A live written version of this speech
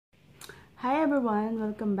Hi everyone!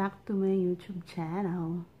 Welcome back to my YouTube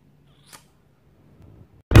channel.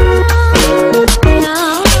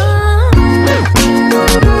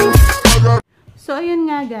 So, ayun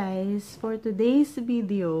nga guys, for today's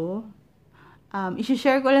video,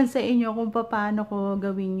 isi-share ko lang sa inyo kung paano ko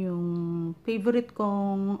gawin yung favorite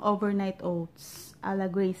kong overnight oats a la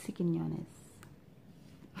Gracy Quinones.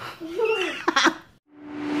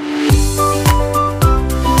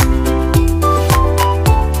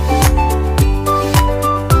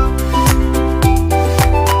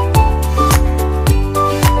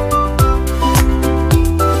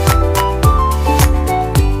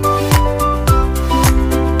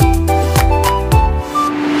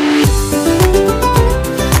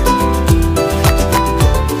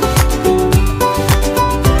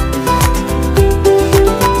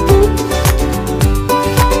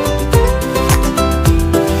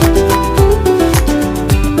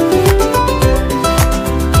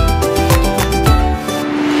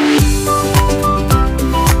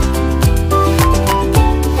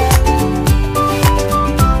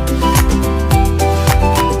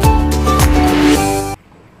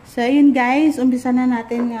 So, ayun guys, umpisa na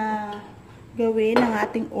natin gawin ang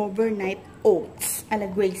ating overnight oats a la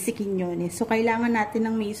Gracy Quinones. So, kailangan natin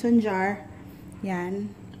ng mason jar.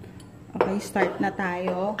 Yan. Okay, start na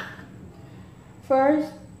tayo.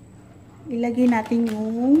 First, ilagay natin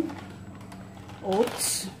yung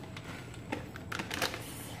oats.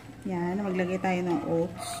 Yan, maglagay tayo ng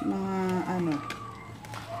oats. Mga ano.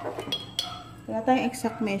 Wala tayong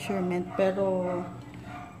exact measurement, pero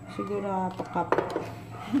siguro half a cup.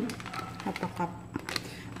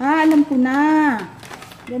 Alam ko na.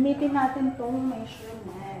 Gamitin natin tong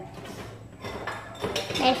measurement.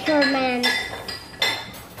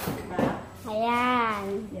 Diba?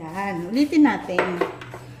 Ayan. Yan. Ulitin natin.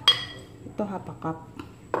 Ito half a cup.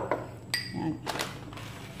 Yan.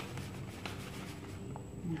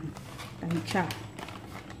 Tansya.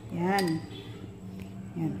 Yan.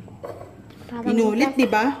 Yan. Inulit,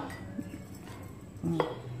 diba?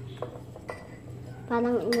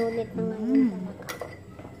 Parang inulit na ngayon talaga.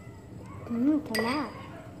 Talak.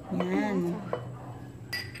 Yan.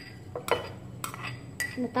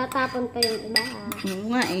 Natatapon pa yung iba. Oo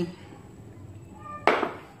nga eh.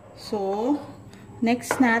 So,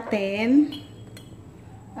 next natin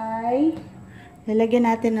ay lalagyan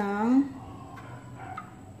natin ng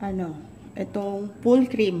itong full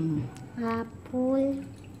cream. Full.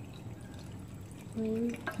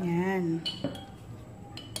 Yan.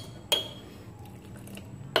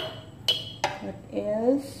 What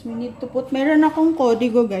else? We need to put, meron akong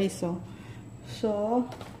kodigo guys, oh. So,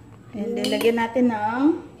 and then lagyan natin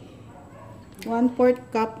ng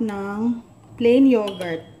 1/4 cup ng plain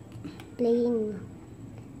yogurt. Plain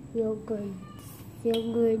yogurt.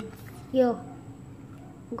 Yogurt.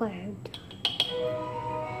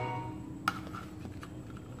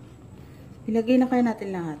 Ilagay na kaya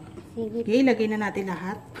natin lahat. Sige. Okay, ilagay na natin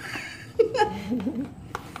lahat.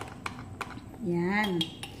 Yan.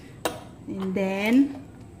 And then,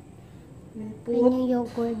 we'll put yung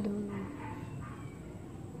yogurt doon.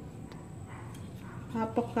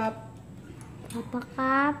 half a cup.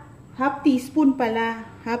 Half teaspoon pala.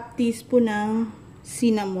 Half teaspoon ng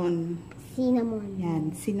cinnamon.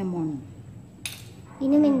 Yan, cinnamon.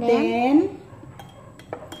 Inumin ba yan? Then,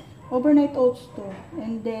 overnight oats to.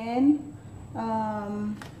 And then,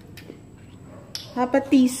 half a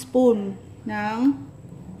teaspoon ng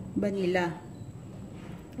vanilla.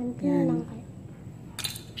 Yan.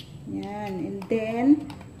 Yan. And then,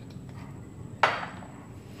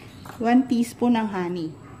 1 teaspoon ng honey.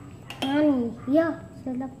 Honey. Yeah.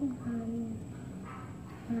 Sarap ng honey.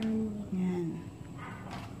 Yan.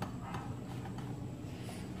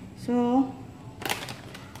 So,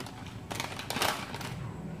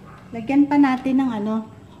 lagyan pa natin ng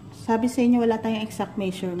sabi sa inyo wala tayong exact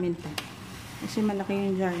measurement. Kasi malaki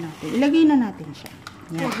yung jar natin. Ilagay na natin siya.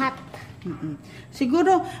 Yan. Lahat.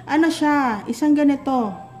 Siguro, siya, isang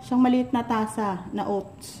ganito, isang maliit na tasa na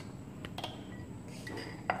oats.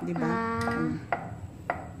 Diba?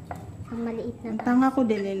 Ang maliit na Ang tanga ko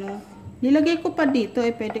din, no? Nilagay ko pa dito,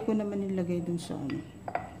 pwede ko naman nilagay dun sa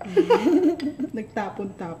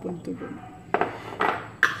Nagtapon-tapon to dun.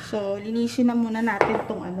 So, linisin na muna natin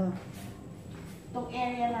tong tong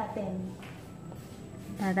area natin.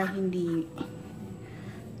 Para hindi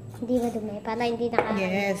madumi. Para hindi naka...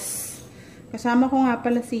 Yes. Kasama ko nga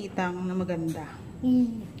pala si Itang na maganda.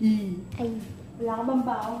 Ay. Wala ka bang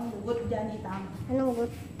baong hugot dyan, Itang? Anong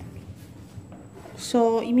hugot?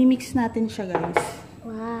 So, imimix natin siya, guys.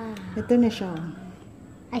 Wow. Ito na siya.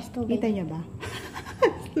 Ice tubig. Kita niya ba?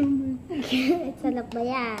 Sarap ba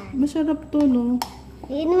yan? Masarap to, no?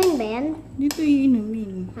 Iinumin ba yan? Dito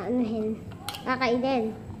iinumin. Anuhin?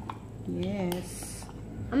 Kakainin? Yes.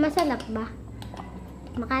 Masarap ba?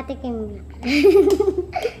 Makatikim nga.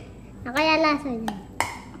 Kaya lasa niya.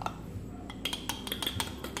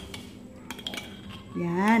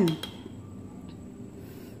 Yan.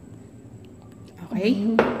 Okay?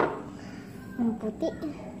 Ang puti.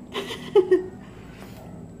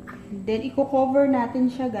 Then, i-cover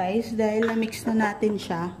natin siya, guys. Dahil na-mix na natin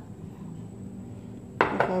siya.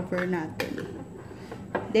 I-cover natin.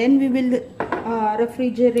 Then, we will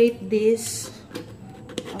refrigerate this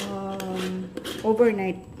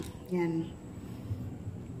overnight. Yan.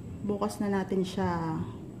 Bukas na natin siya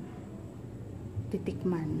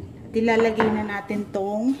titikman. At ilalagay na natin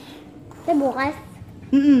tong Bukas?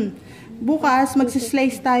 Bukas,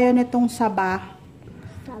 magsislice tayo nitong saba.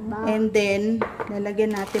 Saba. And then,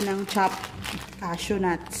 lalagyan natin ng chopped cashew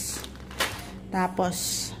nuts.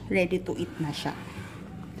 Tapos, ready to eat na siya.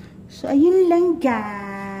 So, ayun lang,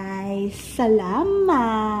 guys.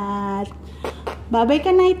 Salamat! Bye-bye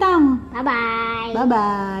ka na, Itang! Bye-bye!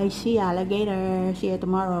 Bye-bye! See ya later! See ya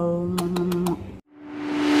tomorrow!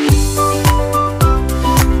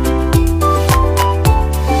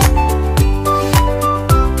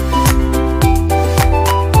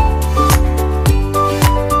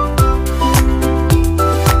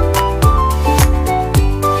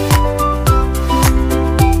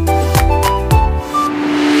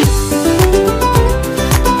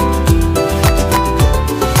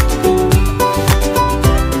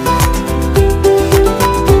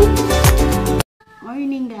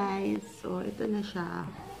 Morning, guys. So, ito na siya.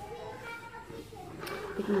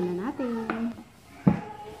 Tikman na natin.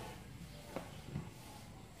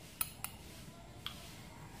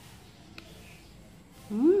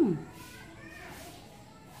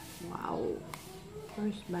 Wow.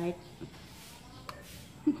 First bite.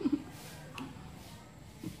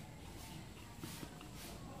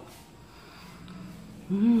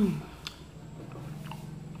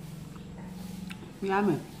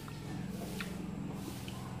 Yummy.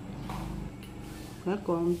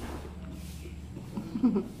 Welcome.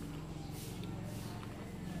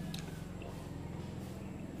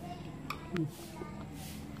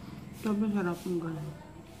 Sobrang sarap ng gano'n.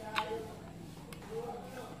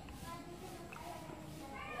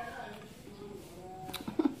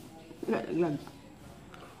 Laglag.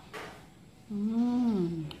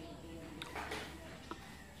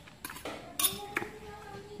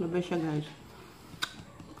 Diba siya, guys?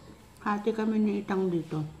 Hati kami ni Itang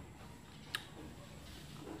dito.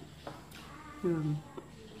 Ayun.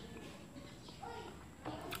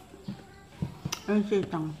 Ayun si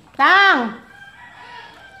Itang. Tang!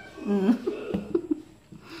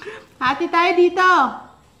 Hati tayo dito.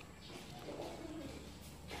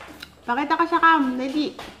 Pakita ka sa cam.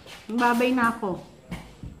 Dali. Babay na ako.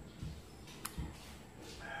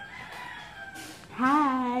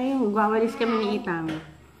 Hi! Magwawalis kami ni Itang.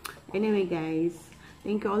 Anyway, guys.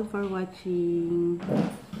 Thank you all for watching.